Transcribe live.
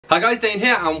Hi guys, Dane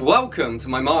here and welcome to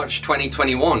my March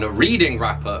 2021 reading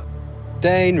wrap-up.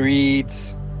 Dane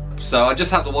reads. So I just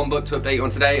have the one book to update you on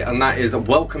today, and that is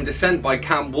Welcome Descent by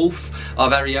Wolfe, our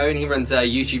very own. He runs a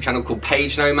YouTube channel called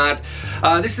Page Nomad.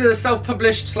 This is a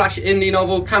self-published / indie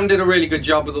novel. Cam did a really good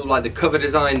job with all like the cover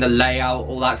design, the layout,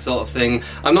 all that sort of thing.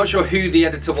 I'm not sure who the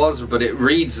editor was, but it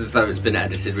reads as though it's been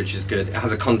edited, which is good. It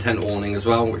has a content warning as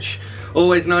well, which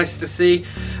always nice to see.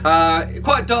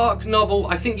 Quite a dark novel.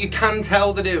 I think you can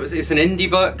tell that it's an indie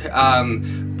book,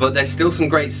 but there's still some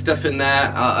great stuff in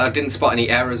there. I didn't spot any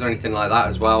errors or anything like that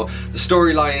as well. The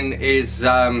storyline is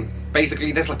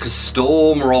basically there's like a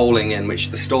storm rolling in,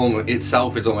 which the storm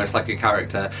itself is almost like a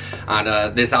character,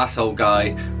 and this asshole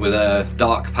guy with a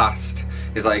dark past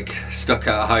is like stuck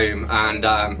at home, and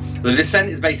the descent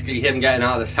is basically him getting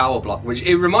out of the tower block, which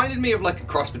it reminded me of like a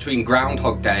cross between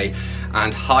Groundhog Day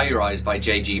and High Rise by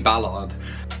J.G. Ballard.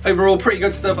 Overall, pretty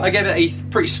good stuff. I gave it a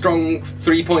pretty strong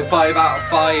 3.5 out of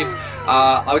 5.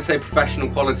 I would say professional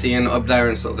quality and up there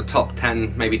in sort of the top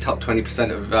 10, maybe top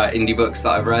 20% of indie books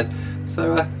that I've read.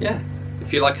 So yeah,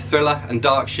 if you like a thriller and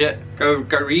dark shit, go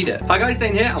read it. Hi guys,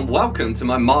 Dane here and welcome to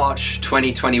my March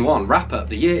 2021 wrap-up.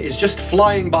 The year is just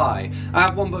flying by. I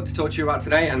have one book to talk to you about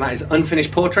today, and that is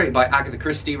Unfinished Portrait by Agatha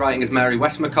Christie, writing as Mary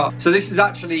Westmacott. So this is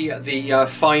actually the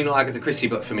final Agatha Christie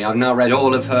book for me. I've now read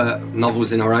all of her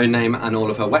novels in her own name and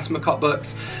all of her Westmacott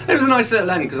books. And it was a nice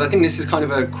little end, because I think this is kind of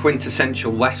a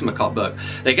quintessential Westmacott book.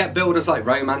 They get billed as like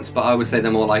romance, but I would say they're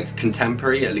more like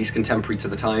contemporary, at least contemporary to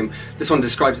the time. This one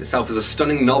describes itself as a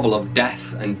stunning novel of death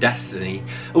and destiny.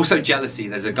 Also jealousy.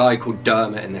 There's a guy called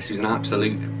Dermot in this who's an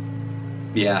absolute,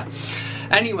 yeah.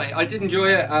 Anyway, I did enjoy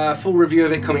it. Full review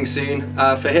of it coming soon.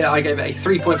 For here, I gave it a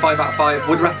 3.5 out of 5.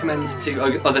 Would recommend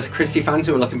to other Christie fans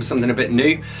who are looking for something a bit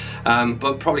new,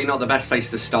 but probably not the best place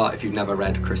to start if you've never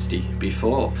read Christie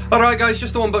before. Alright guys,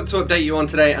 just the one book to update you on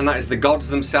today, and that is The Gods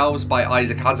Themselves by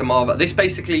Asimov. This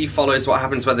basically follows what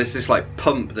happens where there's this like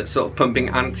pump that's sort of pumping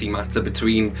antimatter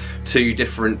between two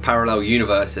different parallel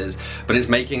universes, but it's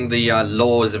making the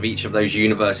laws of each of those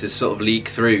universes sort of leak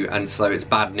through, and so it's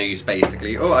bad news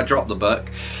basically. Oh, I dropped the book.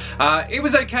 It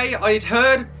was okay. I'd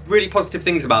heard really positive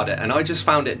things about it, and I just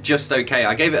found it just okay.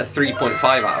 I gave it a 3.5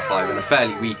 out of 5 and a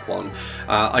fairly weak one.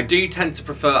 I do tend to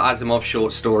prefer Asimov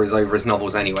short stories over his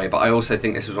novels anyway, but I also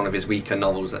think this was one of his weaker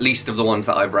novels, at least of the ones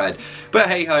that I've read. But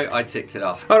hey ho, I ticked it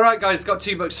off. Alright guys, got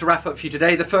two books to wrap up for you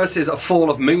today. The first is A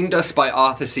Fall of Moondust by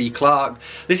Arthur C. Clarke.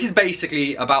 This is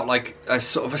basically about like a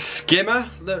sort of a skimmer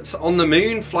that's on the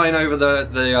moon flying over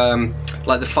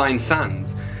the fine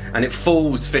sands, and it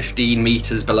falls 15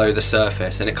 meters below the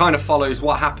surface, and it kind of follows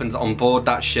what happens on board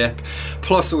that ship,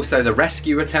 plus also the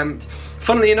rescue attempt.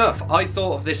 Funnily enough, I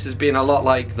thought of this as being a lot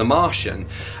like The Martian,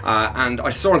 and I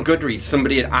saw on Goodreads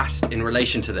somebody had asked in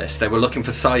relation to this. They were looking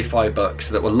for sci-fi books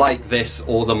that were like this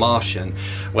or The Martian,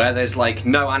 where there's like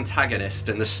no antagonist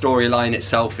and the storyline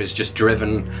itself is just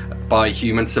driven by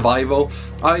human survival.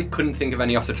 I couldn't think of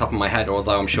any off the top of my head,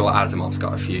 although I'm sure Asimov's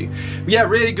got a few. But yeah,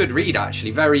 really good read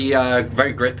actually,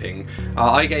 very gripping.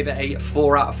 I gave it a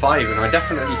 4 out of 5, and I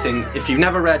definitely think if you've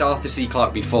never read Arthur C.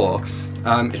 Clarke before,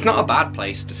 it's not a bad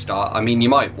place to start. I mean, you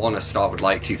might want to start with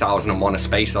like 2001 A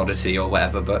Space Odyssey or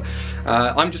whatever, but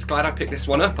I'm just glad I picked this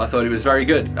one up. I thought it was very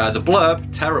good. The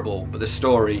blurb, terrible, but the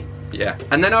story, yeah.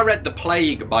 And then I read The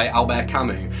Plague by Albert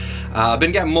Camus. I've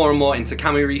been getting more and more into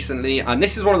Camus recently, and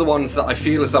this is one of the ones that I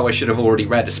feel as though I should have already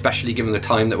read, especially given the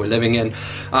time that we're living in.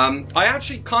 I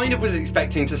actually kind of was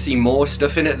expecting to see more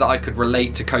stuff in it that I could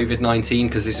relate to COVID-19,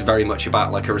 because this is very much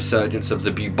about like a resurgence of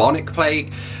the bubonic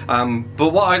plague. But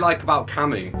what I like about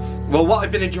Camus, well, what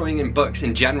I've been enjoying in books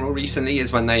in general recently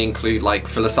is when they include like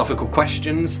philosophical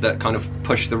questions that kind of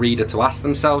push the reader to ask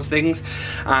themselves things,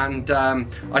 and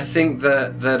I think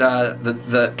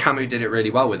that Camus did it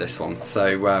really well with this one.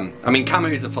 So I mean,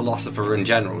 Camus is a philosopher in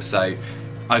general, so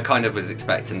I kind of was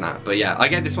expecting that. But yeah, I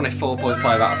gave this one a 4.5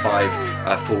 out of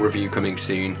 5. Full review coming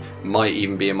soon. Might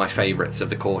even be in my favourites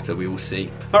of the quarter, we will see.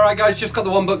 Alright guys, just got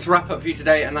the one book to wrap up for you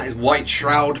today, and that is White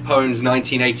Shroud, Poems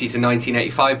 1980 to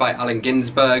 1985 by Allen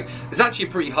Ginsberg. It's actually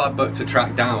a pretty hard book to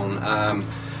track down.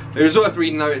 It was worth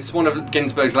reading though. It's one of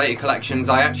Ginsberg's later collections.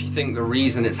 I actually think the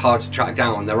reason it's hard to track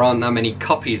down, there aren't that many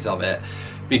copies of it,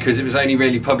 because it was only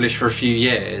really published for a few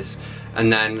years,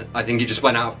 and then I think it just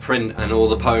went out of print and all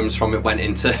the poems from it went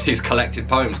into his collected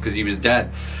poems because he was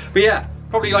dead. But yeah,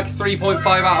 probably like a 3.5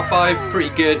 out of 5,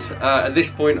 pretty good. At this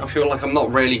point I feel like I'm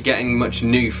not really getting much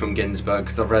new from Ginsberg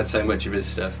because I've read so much of his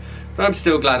stuff, but I'm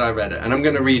still glad I read it, and I'm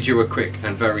going to read you a quick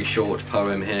and very short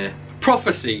poem here.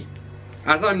 Prophecy.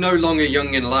 As I'm no longer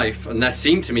young in life, and there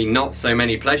seem to me not so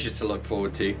many pleasures to look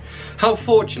forward to, how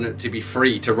fortunate to be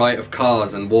free to write of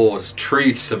cars and wars,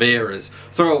 truths of eras,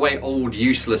 throw away old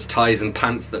useless ties and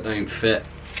pants that don't fit.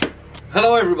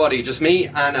 Hello everybody, just me,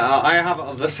 and I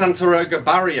have The Santaroga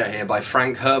Barrier here by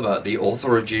Frank Herbert, the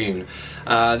author of Dune.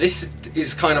 This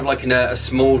is kind of like in a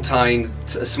small town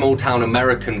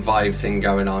American vibe thing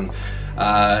going on.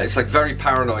 It's like very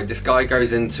paranoid. This guy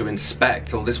goes in to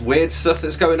inspect all this weird stuff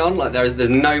that's going on. Like there's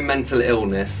no mental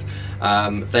illness.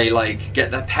 They like get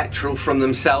their petrol from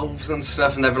themselves and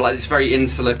stuff, and they're like this very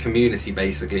insular community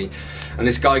basically. And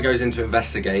this guy goes in to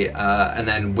investigate, and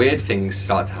then weird things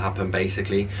start to happen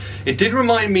basically. It did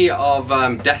remind me of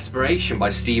Desperation by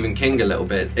Stephen King a little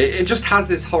bit. It just has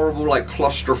this horrible like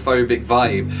claustrophobic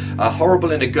vibe.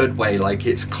 Horrible in a good way, like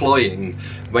it's cloying.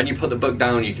 When you put the book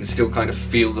down you can still kind of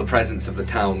feel the presence of the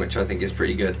town, which I think is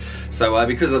pretty good. So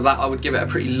because of that I would give it a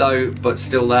pretty low, but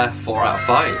still there, 4 out of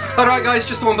 5. Alright guys,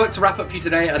 just the one book to wrap up for you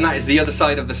today, and that is The Other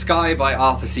Side of the Sky by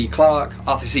Arthur C. Clarke.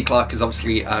 Arthur C. Clarke is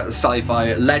obviously a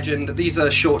sci-fi legend. These are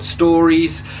short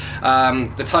stories.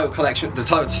 The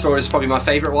title story is probably my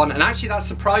favourite one, and actually that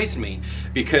surprised me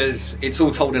because it's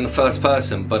all told in the first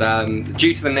person, but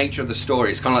due to the nature of the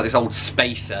story it's kind of like this old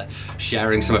spacer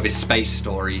sharing some of his space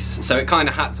stories, so it kind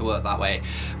of had to work that way.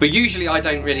 But usually I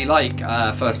don't really like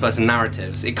first person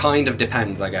narratives. It kind of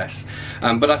depends, I guess,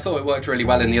 but I thought it worked really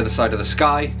well in The Other Side of the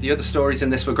Sky. The other stories in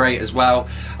this were great as well.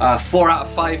 4 out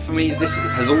of 5 for me. This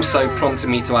has also prompted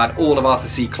me to add all of Arthur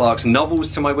C. Clarke's novels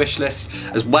to my wish list,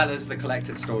 as well as the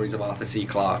collected stories of Arthur C.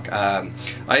 Clarke. I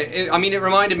mean, it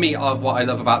reminded me of what I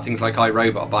love about things like I,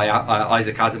 Robot by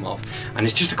Isaac Asimov, and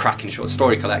it's just a cracking short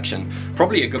story collection.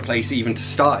 Probably a good place even to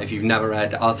start if you've never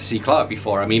read Arthur C. Clarke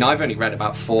before. I mean, I've only read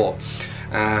about 4.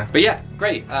 But yeah,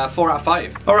 great, 4 out of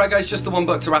 5. Alright guys, just the one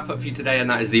book to wrap up for you today, and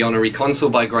that is The Honorary Consul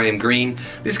by Greene.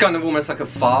 This is kind of almost like a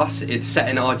farce. It's set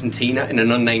in Argentina in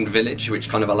an unnamed village, which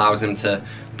kind of allows him to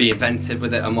be inventive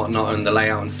with it and whatnot, and the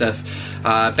layout and stuff.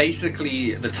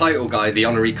 Basically, the title guy, the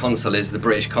Honorary Consul, is the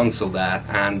British consul there,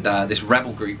 and this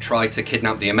rebel group try to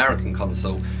kidnap the American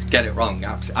consul, get it wrong,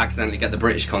 accidentally get the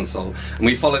British consul, and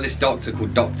we follow this doctor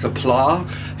called Dr. Pla,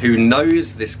 who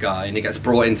knows this guy, and he gets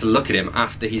brought in to look at him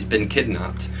after he's been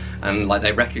kidnapped, and like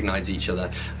they recognise each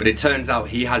other, but it turns out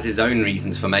he has his own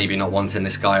reasons for maybe not wanting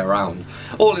this guy around.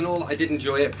 All in all, I did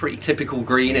enjoy it. Pretty typical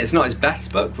Greene. It's not his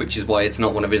best book, which is why it's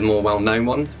not one of his more well-known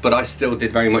ones, but I still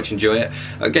did very much enjoy it.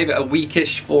 I gave it a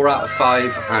weakish 4 out of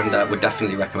 5, and would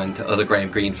definitely recommend to other Graham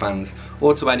Greene fans,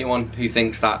 or to anyone who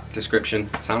thinks that description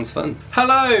sounds fun.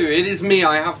 Hello, it is me.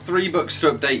 I have 3 books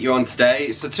to update you on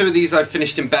today. So 2 of these I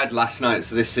finished in bed last night.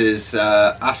 So this is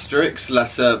Asterix, La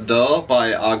Serpe d'Or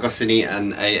by Goscinny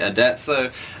and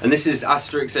Uderzo, and this is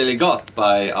Asterix et les Goths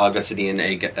by Goscinny and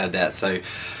Uderzo.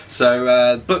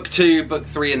 So book 2, book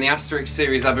 3 in the Asterix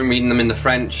series, I've been reading them in the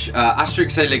French.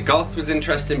 Asterix et les Goths was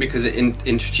interesting because it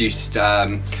introduced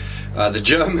the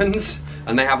Germans,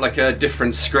 and they have like a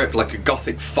different script, like a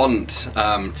Gothic font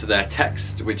to their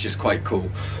text, which is quite cool.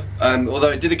 Although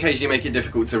it did occasionally make it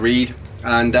difficult to read.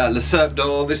 And La Serpe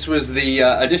d'Or, this was the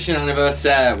edition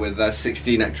anniversaire with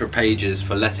 16 extra pages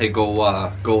for L'été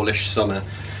Gaulois, Gaulish summer.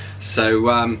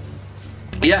 So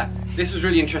yeah, this was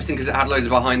really interesting because it had loads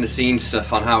of behind the scenes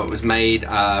stuff on how it was made,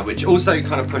 which also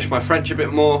kind of pushed my French a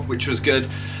bit more, which was good.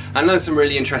 I learned some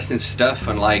really interesting stuff,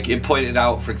 and like it pointed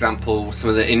out, for example, some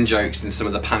of the in-jokes in some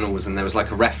of the panels, and there was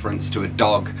like a reference to a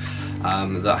dog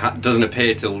that doesn't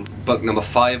appear till book number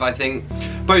 5, I think.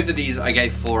 Both of these I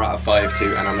gave 4 out of 5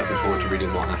 to, and I'm looking forward to reading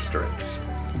more Asterix.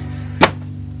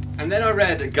 And then I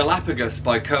read Galapagos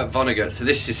by Vonnegut. So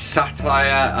this is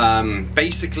satire.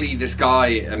 Basically this guy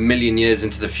a million years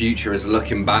into the future is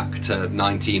looking back to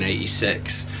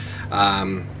 1986.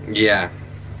 Yeah,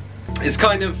 it's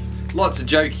kind of lots of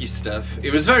jokey stuff.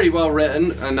 It was very well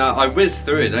written, and I whizzed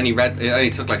through it. It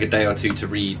only took like a day or 2 to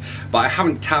read, but I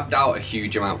haven't tabbed out a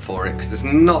huge amount for it because there's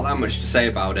not that much to say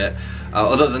about it,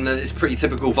 other than that it's pretty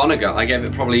typical Vonnegut. I gave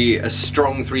it probably a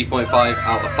strong 3.5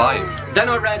 out of 5. Then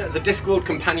I read The Discworld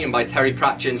Companion by Terry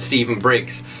Pratchett and Stephen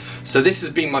Briggs. So this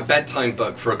has been my bedtime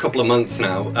book for a couple of months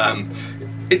now.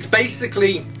 It's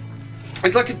basically,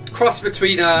 it's like a cross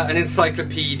between an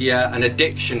encyclopedia and a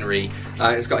dictionary.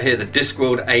 It's got here the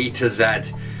Discworld A to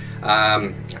Z.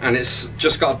 and it's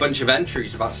just got a bunch of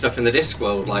entries about stuff in the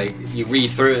Discworld. Like, you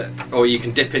read through it, or you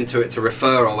can dip into it to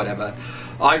refer or whatever.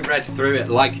 I read through it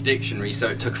like a dictionary, so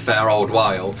it took a fair old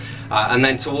while. And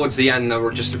then towards the end there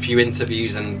were just a few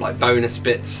interviews and like bonus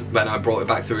bits when I brought it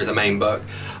back through as a main book.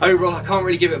 Overall, I can't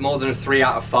really give it more than a 3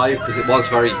 out of 5 because it was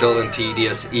very dull and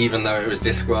tedious, even though it was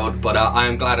Discworld. But I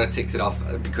am glad I ticked it off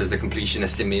because the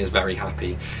completionist in me is very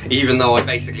happy, even though I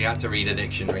basically had to read a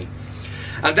dictionary.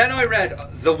 And then I read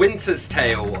The Winter's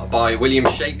Tale by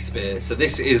William Shakespeare. So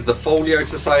this is the Folio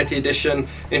Society edition,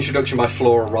 introduction by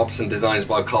Flora Robson, designs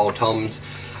by Carl Toms.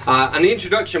 And the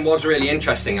introduction was really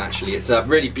interesting actually. It's a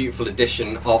really beautiful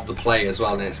edition of the play as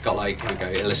well, and it's got like, here we go,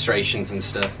 illustrations and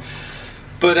stuff.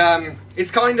 But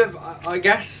it's kind of, I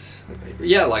guess,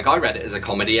 yeah, like I read it as a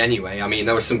comedy anyway. I mean,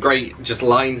 there were some great just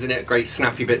lines in it, great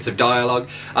snappy bits of dialogue.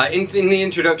 In the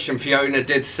introduction, Fiona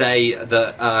did say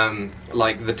that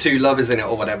like the two lovers in it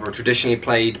or whatever are traditionally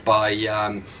played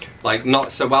by like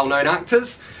not so well-known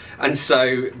actors. And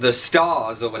so the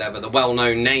stars or whatever, the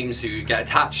well-known names who get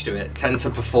attached to it, tend to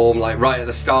perform like right at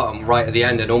the start and right at the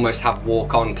end and almost have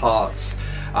walk-on parts.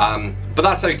 But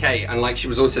that's okay. And like she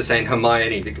was also saying,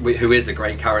 Hermione, who is a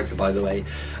great character by the way,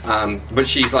 but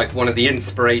she's like one of the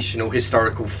inspirational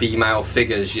historical female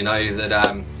figures, you know,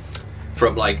 that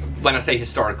from like, when I say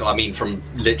historical, I mean from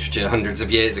literature hundreds of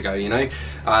years ago, you know.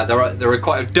 There are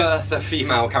quite a dearth of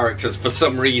female characters for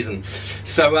some reason.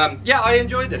 So yeah, I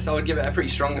enjoyed this. I would give it a pretty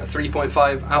strong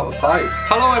 3.5 out of 5.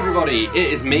 Hello everybody,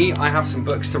 it is me. I have some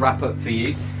books to wrap up for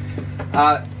you.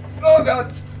 Oh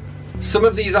god. Some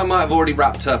of these I might have already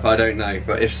wrapped up, I don't know,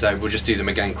 but if so, we'll just do them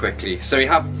again quickly. So we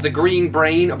have The Green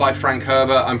Brain by Frank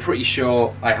Herbert. I'm pretty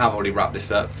sure I have already wrapped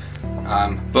this up.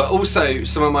 But also,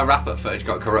 some of my wrap-up footage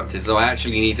got corrupted, so I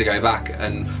actually need to go back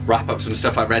and wrap up some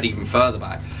stuff I've read even further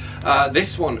back.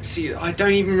 This one, see, I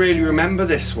don't even really remember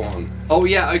this one. Oh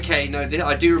yeah, okay, no,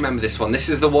 I do remember this one. This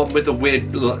is the one with the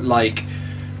weird, like,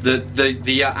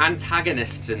 the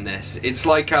antagonists in this. It's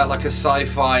like a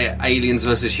sci-fi aliens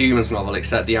versus humans novel,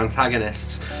 except the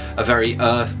antagonists are very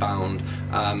earthbound.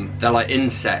 They're like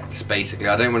insects, basically.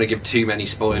 I don't want to give too many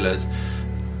spoilers.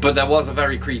 But there was a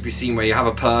very creepy scene where you have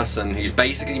a person who's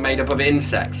basically made up of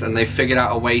insects, and they figured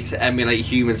out a way to emulate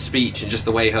human speech, and just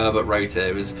the way Herbert wrote it,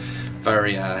 it was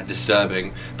very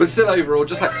disturbing. But still overall,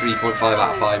 just like 3.5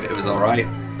 out of 5, it was alright.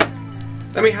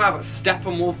 Then we have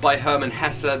Steppenwolf by Herman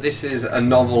Hesse. This is a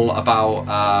novel about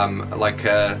like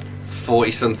a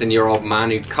 40-something-year-old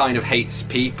man who kind of hates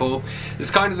people. It's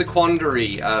kind of the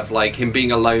quandary of like him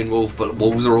being a lone wolf, but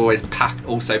wolves are always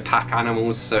also pack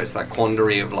animals, so it's that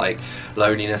quandary of like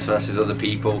loneliness versus other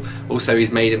people. Also,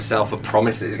 he's made himself a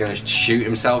promise that he's going to shoot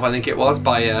himself, I think it was,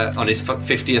 by on his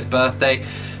 50th birthday.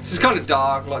 So it's kind of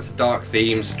dark, lots of dark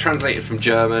themes, translated from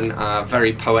German,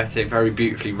 very poetic, very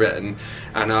beautifully written,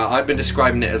 and I've been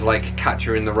describing it as like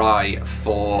Catcher in the Rye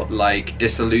for like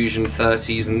disillusioned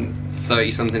 30s and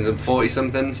 30-somethings and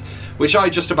 40-somethings, which I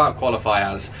just about qualify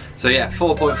as. So yeah,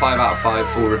 4.5 out of 5,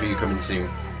 full review coming soon.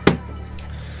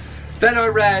 Then I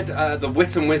read The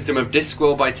Wit and Wisdom of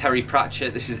Discworld by Terry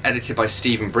Pratchett. This is edited by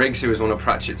Stephen Briggs, who is one of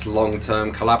Pratchett's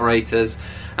long-term collaborators.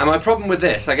 And my problem with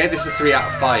this, I gave this a 3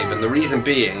 out of 5, and the reason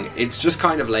being, it's just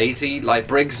kind of lazy. Like,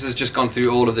 Briggs has just gone through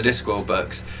all of the Discworld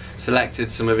books,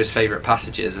 selected some of his favourite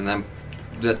passages, and then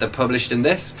they're published in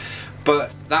this.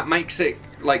 But that makes it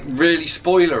like really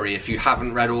spoilery if you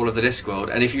haven't read all of the Discworld,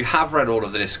 and if you have read all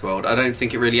of the Discworld, I don't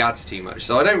think it really adds too much.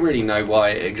 So I don't really know why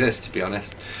it exists, to be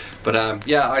honest. But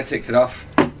yeah, I ticked it off.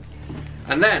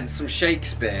 And then some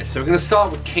Shakespeare. So we're going to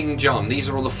start with King John. These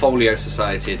are all the Folio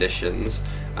Society editions.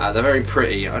 They're very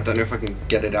pretty. I don't know if I can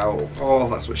get it out. Oh,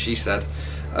 that's what she said.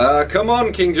 Come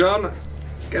on, King John.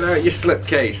 Get out your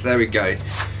slipcase. There we go.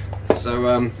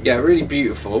 So yeah, really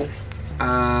beautiful.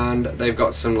 And they've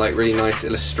got some like really nice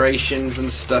illustrations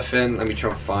and stuff in. Let me try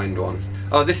and find one.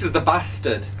 Oh, this is the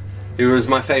Bastard, who was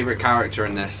my favourite character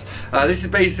in this. This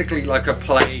is basically like a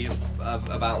play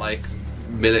about like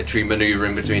military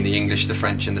manoeuvring between the English, the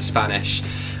French and the Spanish.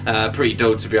 Pretty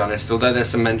dull, to be honest, although there's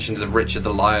some mentions of Richard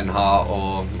the Lionheart,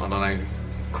 or I don't know,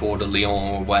 Coeur de Lion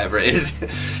or whatever it is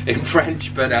in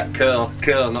French, but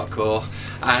Coeur, not Coeur.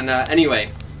 And anyway,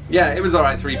 yeah, it was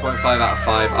alright, 3.5 out of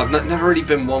 5. I've never really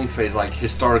been one for his like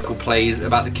historical plays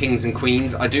about the kings and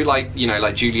queens. I do like, you know,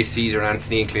 like Julius Caesar and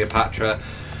Antony and Cleopatra.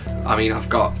 I mean, I've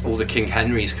got all the King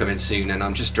Henrys coming soon, and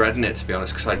I'm just dreading it, to be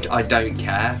honest, because I don't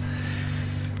care.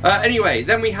 Anyway,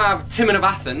 then we have Timon of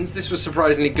Athens. This was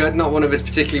surprisingly good, not one of his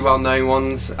particularly well-known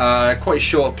ones. Quite a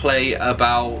short play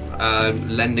about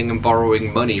lending and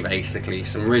borrowing money, basically.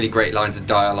 Some really great lines of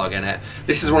dialogue in it.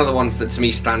 This is one of the ones that to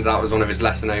me stands out as one of his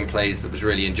lesser-known plays that was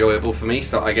really enjoyable for me,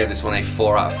 so I gave this one a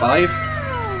 4 out of 5.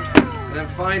 And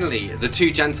then finally, The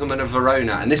Two Gentlemen of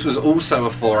Verona, and this was also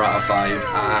a 4 out of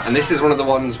 5. And this is one of the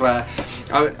ones where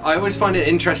I always find it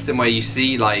interesting where you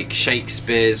see like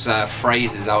Shakespeare's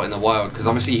phrases out in the wild, because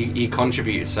obviously he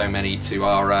contributed so many to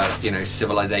our you know,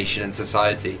 civilization and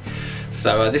society.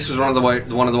 So this was one of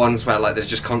the ones where like there's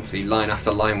just constantly line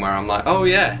after line where I'm like, oh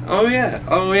yeah, oh yeah,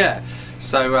 oh yeah.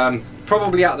 So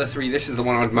probably out of the 3, this is the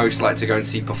one I'd most like to go and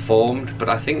see performed, but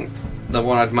I think the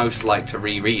one I'd most like to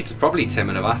reread is probably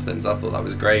Timon of Athens. I thought that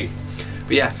was great.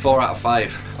 But yeah, 4 out of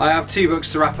 5. I have 2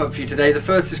 books to wrap up for you today. The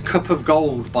first is Cup of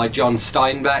Gold by John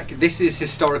Steinbeck. This is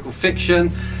historical fiction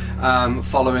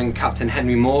following Captain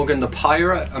Henry Morgan, the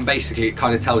pirate, and basically it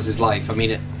kind of tells his life. I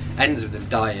mean, it ends with him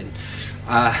dying,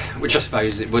 which I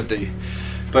suppose it would do.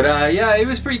 But yeah, it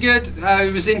was pretty good.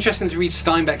 It was interesting to read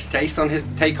Steinbeck's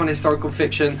take on historical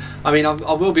fiction. I mean, I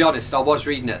will be honest, I was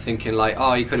reading it thinking like,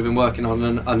 oh, he could have been working on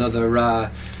another,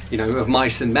 you know, of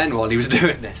Mice and Men while he was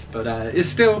doing this. But it's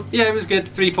still, yeah, it was good.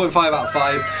 3.5 out of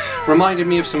 5. Reminded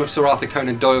me of some of Sir Arthur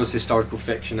Conan Doyle's historical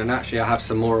fiction, and actually I have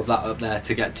some more of that up there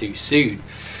to get to soon.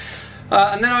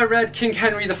 And then I read King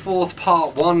Henry IV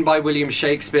Part 1 by William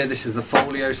Shakespeare. This is the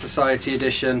Folio Society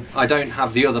edition. I don't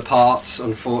have the other parts,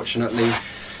 unfortunately,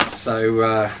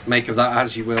 so make of that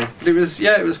as you will. But it was,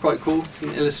 yeah, it was quite cool.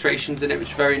 Some illustrations in it, which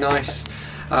was very nice.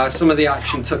 Some of the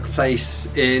action took place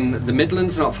in the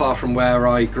Midlands, not far from where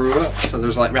I grew up. So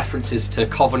there's like references to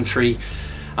Coventry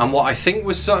and what I think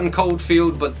was Sutton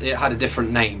Coldfield, but it had a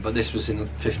different name. But this was in the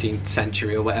 15th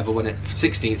century or whatever, when it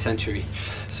 16th century.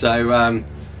 So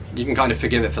you can kind of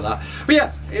forgive it for that. But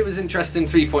yeah, it was interesting.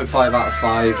 3.5 out of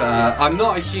 5. I'm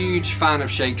not a huge fan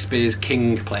of Shakespeare's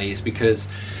King plays because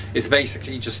it's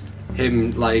basically just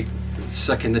him like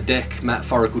sucking the dick,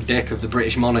 metaphorical dick of the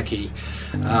British monarchy,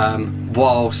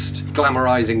 whilst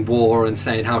glamorising war and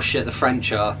saying how shit the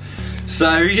French are.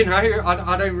 So, you know,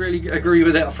 I don't really agree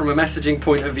with it from a messaging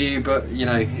point of view, but, you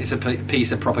know, it's a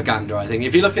piece of propaganda, I think.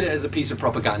 If you look at it as a piece of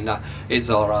propaganda, it's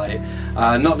alright.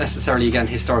 Not necessarily, again,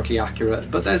 historically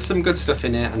accurate, but there's some good stuff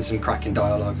in it and some cracking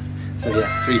dialogue. So,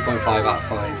 yeah, 3.5 out of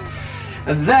 5.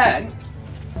 And then,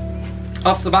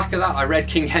 off the back of that, I read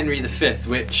King Henry V,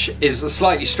 which is a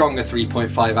slightly stronger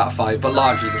 3.5 out of 5, but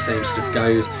largely the same stuff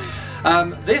goes.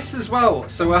 This as well,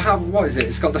 so I have, what is it?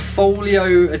 It's got the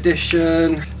Folio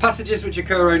edition. Passages which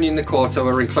occur only in the quarto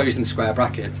are enclosed in square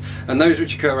brackets, and those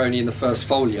which occur only in the first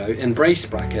folio in brace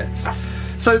brackets.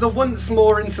 So the once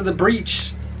more into the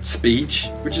breach speech,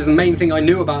 which is the main thing I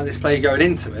knew about this play going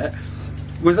into it,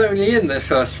 was only in the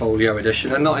first folio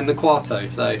edition and not in the quarto.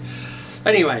 So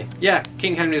anyway, yeah,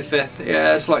 King Henry V,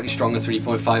 yeah, slightly stronger,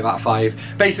 3.5 out of 5.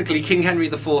 Basically, King Henry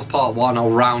IV Part 1, I'll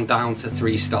round down to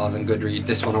 3 stars on Goodreads.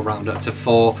 This one I'll round up to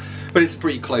 4, but it's a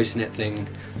pretty close-knit thing.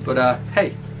 But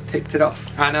hey, ticked it off.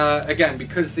 And again,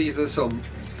 because these are sort of,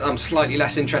 I'm slightly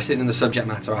less interested in the subject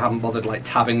matter, I haven't bothered like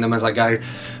tabbing them as I go.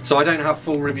 So I don't have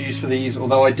full reviews for these,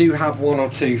 although I do have 1 or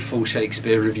 2 full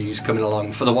Shakespeare reviews coming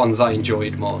along for the ones I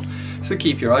enjoyed more. So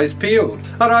keep your eyes peeled.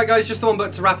 Alright guys, just the one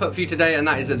book to wrap up for you today, and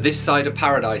that is This Side of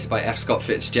Paradise by F. Scott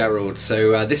Fitzgerald.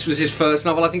 So this was his first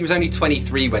novel. I think he was only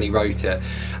 23 when he wrote it.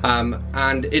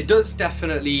 And it does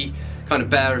definitely kind of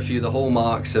bear a few of the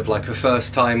hallmarks of like a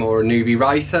first time or a newbie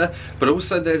writer, but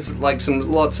also there's like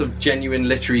lots of genuine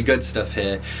literary good stuff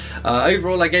here.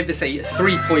 Overall I gave this a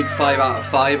 3.5 out of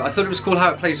 5. I thought it was cool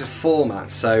how it plays with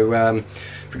format. So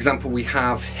for example, we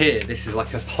have here, this is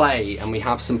like a play, and we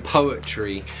have some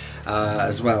poetry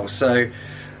as well. So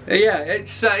yeah,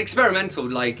 it's experimental,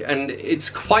 like, and it's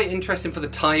quite interesting for the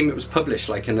time it was published,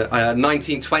 like in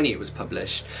 1920 it was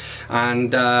published,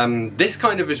 and this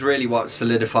kind of is really what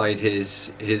solidified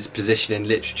his position in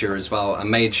literature as well,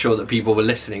 and made sure that people were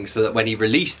listening, so that when he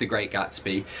released The Great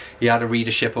Gatsby he had a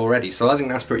readership already. So I think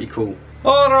that's pretty cool.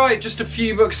 Alright, just a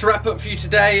few books to wrap up for you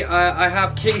today. I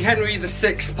have King Henry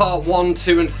VI Part 1,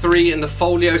 2 and 3 in the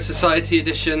Folio Society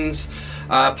editions.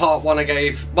 Part 1 I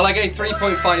gave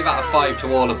 3.5 out of 5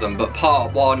 to all of them, but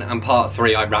Part 1 and Part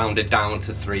 3 I rounded down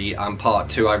to 3, and Part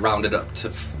 2 I rounded up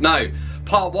to,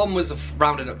 Part 1 was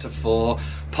rounded up to 4,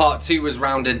 Part 2 was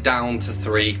rounded down to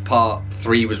 3, Part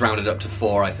 3 was rounded up to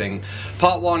 4, I think.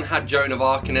 Part 1 had Joan of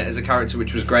Arc in it as a character,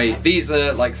 which was great. These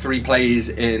are like 3 plays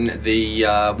in the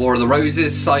War of the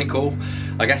Roses cycle.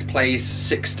 I guess plays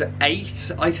 6 to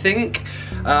 8, I think.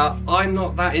 I'm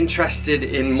not that interested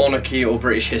in monarchy or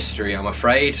British history, I'm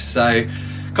afraid, so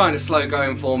kind of slow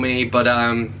going for me, but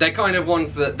they're kind of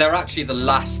ones that, they're actually the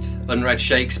last unread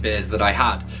Shakespeares that I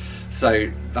had.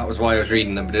 So that was why I was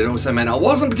reading them, but it also meant I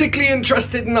wasn't particularly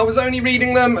interested, and I was only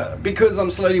reading them because I'm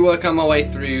slowly working my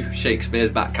way through Shakespeare's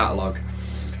back catalogue.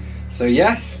 So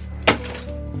yes,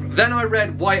 Then I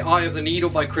read White Eye of the Needle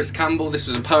by Chris Campbell. This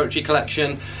was a poetry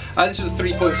collection. This was a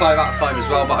 3.5 out of 5 as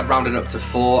well, but I'd rounded up to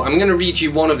 4. I'm going to read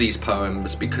you one of these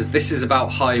poems because this is about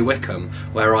High Wycombe,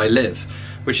 where I live.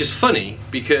 Which is funny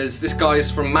because this guy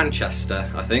is from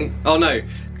Manchester, I think. Oh no,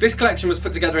 this collection was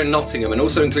put together in Nottingham and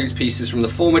also includes pieces from the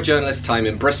former journalist's time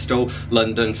in Bristol,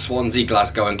 London, Swansea,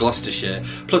 Glasgow and Gloucestershire,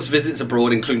 plus visits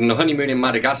abroad including a honeymoon in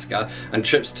Madagascar and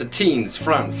trips to Teens,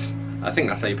 France. I think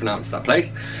that's how you pronounce that place.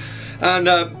 And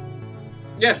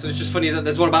yeah, so it's just funny that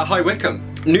there's one about High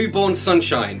Wycombe. Newborn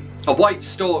sunshine. A white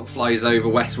stork flies over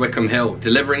West Wickham Hill,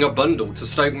 delivering a bundle to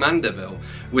Stoke Mandeville.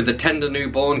 With the tender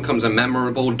newborn comes a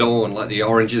memorable dawn, like the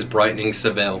oranges brightening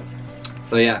Seville.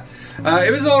 So yeah,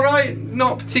 it was alright,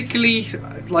 not particularly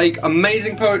like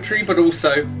amazing poetry, but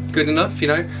also good enough, you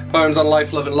know. Poems on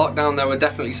life, love and lockdown, there were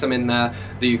definitely some in there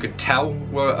that you could tell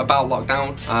were about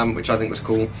lockdown, which I think was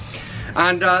cool.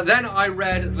 And then I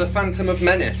read The Phantom of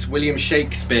Menace, William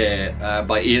Shakespeare,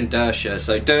 by Ian Dersher.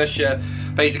 So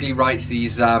Dersher basically writes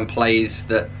these plays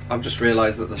that... I've just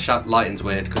realised that the lighting's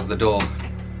weird because of the door.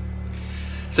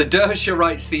 So Dersher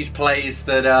writes these plays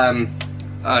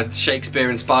that Shakespeare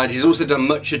inspired. He's also done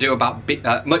Much Ado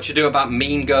About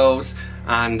Mean Girls,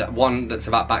 and one that's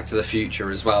about Back to the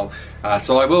Future as well.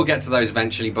 So I will get to those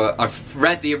eventually, but I've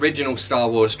read the original Star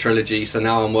Wars trilogy, so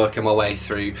now I'm working my way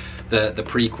through the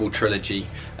prequel trilogy,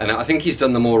 and I think he's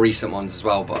done the more recent ones as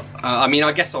well, but I mean,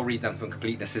 I guess I'll read them for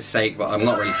completeness' sake, but I'm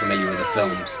not really familiar with the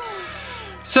films.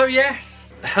 So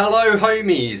yes, hello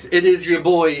homies, it is your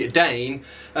boy Dane.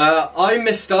 I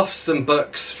missed off some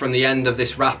books from the end of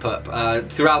this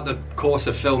wrap-up. Throughout the course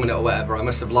of filming it or whatever, I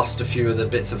must have lost a few of the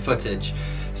bits of footage.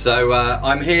 So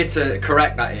I'm here to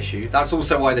correct that issue. That's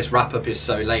also why this wrap-up is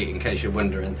so late, in case you're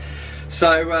wondering.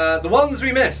 So the ones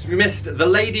we missed The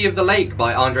Lady of the Lake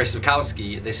by Andrzej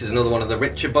Sapkowski. This is another one of the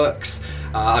Witcher books.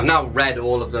 I've now read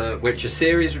all of the Witcher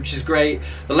series, which is great.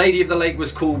 The Lady of the Lake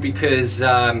was cool because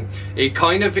it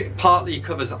kind of partly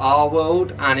covers our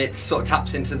world, and it sort of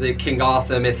taps into the King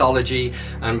Arthur mythology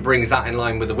and brings that in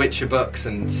line with the Witcher books,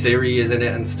 and Ciri is in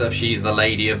it and stuff. She's the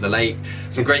Lady of the Lake.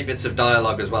 Some great bits of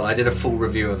dialogue as well. I did a full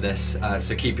review of this,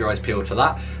 so keep your eyes peeled for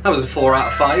that. That was a 4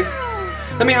 out of 5.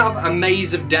 Then we have A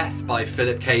Maze of Death by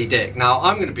Philip K. Dick. Now,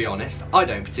 I'm going to be honest, I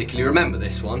don't particularly remember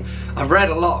this one. I've read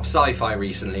a lot of sci-fi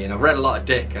recently, and I've read a lot of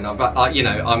Dick, and you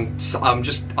know,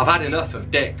 I've had enough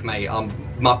of Dick, mate.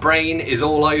 My brain is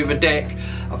all over Dick.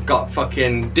 I've got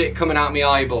fucking Dick coming out my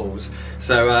eyeballs.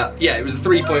 So yeah, it was a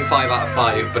 3.5 out of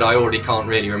 5, but I already can't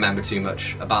really remember too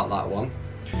much about that one.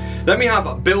 Then we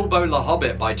have Bilbo the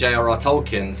Hobbit by J.R.R.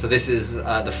 Tolkien. So this is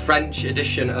the French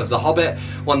edition of The Hobbit,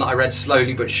 one that I read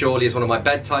slowly but surely as one of my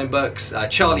bedtime books.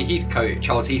 Charles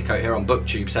Heathcote here on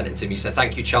BookTube sent it to me, so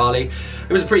thank you, Charlie.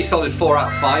 It was a pretty solid 4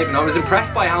 out of 5, and I was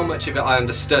impressed by how much of it I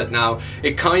understood. Now,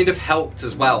 it kind of helped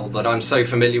as well that I'm so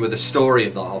familiar with the story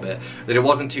of The Hobbit that it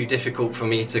wasn't too difficult for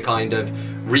me to kind of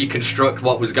reconstruct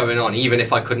what was going on, even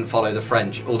if I couldn't follow the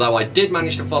French. Although I did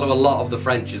manage to follow a lot of the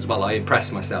French as well. I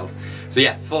impressed myself. So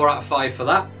yeah, 4 out of 5 for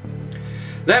that.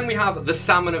 Then we have The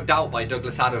Salmon of Doubt by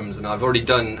Douglas Adams, and I've already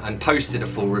done and posted a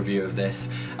full review of this.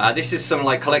 This is some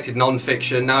like collected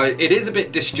non-fiction. Now it is a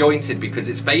bit disjointed because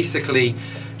it's basically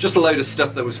just a load of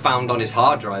stuff that was found on his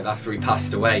hard drive after he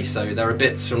passed away. So there are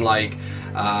bits from like,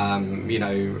 you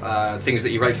know, things that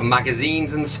he wrote for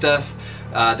magazines and stuff.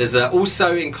 There's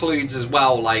also includes as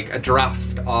well like a draft,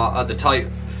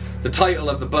 the title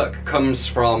of the book comes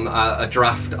from a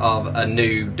draft of a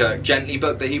new Dirk Gently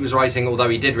book that he was writing, although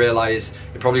he did realise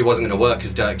it probably wasn't going to work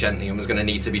as Dirk Gently and was going to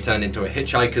need to be turned into a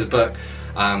Hitchhiker's book.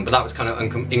 But that was kind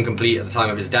of incomplete at the time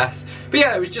of his death. But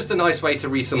yeah, it was just a nice way to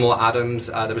read some more Adams.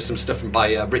 There was some stuff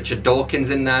by Richard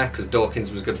Dawkins in there, because Dawkins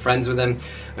was good friends with him,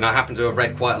 and I happen to have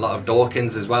read quite a lot of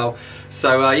Dawkins as well.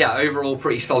 So yeah, overall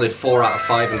pretty solid 4 out of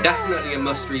 5, and definitely a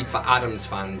must read for Adams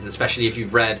fans, especially if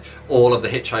you've read all of the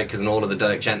Hitchhikers and all of the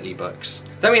Dirk Gently books.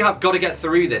 Then we have Gotta Get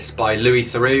Through This by Louis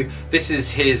Theroux. This is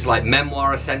his like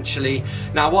memoir essentially.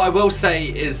 Now what I will say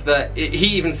is that he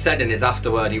even said in his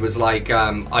afterword, he was like,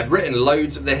 I'd written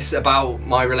loads of this about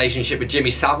my relationship with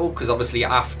Jimmy Savile, because obviously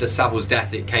after Savile's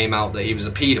death it came out that he was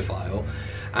a paedophile,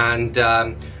 and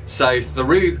so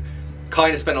Theroux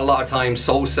kind of spent a lot of time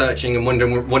soul searching and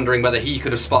wondering whether he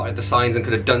could have spotted the signs and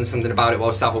could have done something about it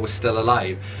while Savile was still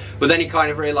alive. But then he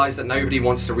kind of realised that nobody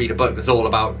wants to read a book that's all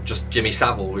about just Jimmy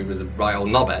Savile, who was a right old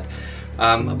knobhead.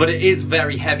 But it is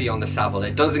very heavy on the Savile.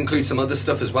 It does include some other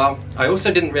stuff as well. I also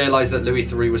didn't realise that Louis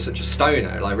Theroux was such a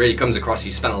stoner. Like, really comes across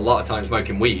he spent a lot of time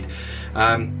smoking weed.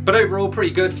 But overall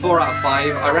pretty good, 4 out of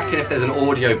 5. I reckon if there's an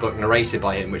audiobook narrated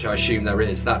by him, which I assume there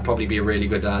is, that'd probably be a really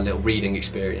good little reading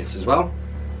experience as well.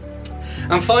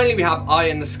 And finally we have Eye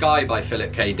in the Sky by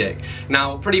Philip K. Dick.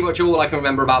 Now pretty much all I can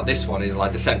remember about this one is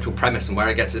like the central premise and where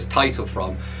it gets its title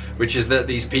from, which is that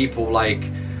these people like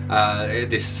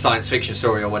this science fiction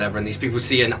story or whatever, and these people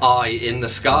see an eye in the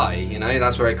sky, you know,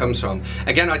 that's where it comes from.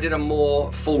 Again, I did a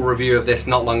more full review of this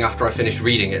not long after I finished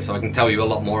reading it, so I can tell you a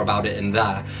lot more about it in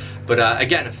there. But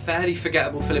again, a fairly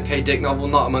forgettable Philip K. Dick novel,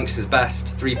 not amongst his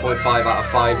best. 3.5 out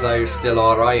of 5 though, still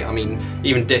alright. I mean,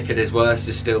 even Dick at his worst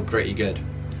is still pretty good.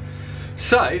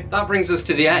 So, that brings us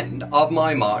to the end of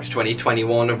my March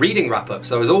 2021 reading wrap-up.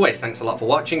 So as always, thanks a lot for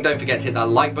watching. Don't forget to hit that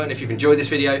like button if you've enjoyed this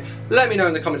video. Let me know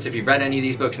in the comments if you've read any of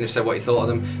these books and if so, what you thought of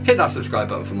them. Hit that subscribe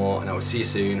button for more, and I will see you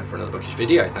soon for another bookish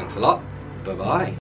video. Thanks a lot. Bye-bye.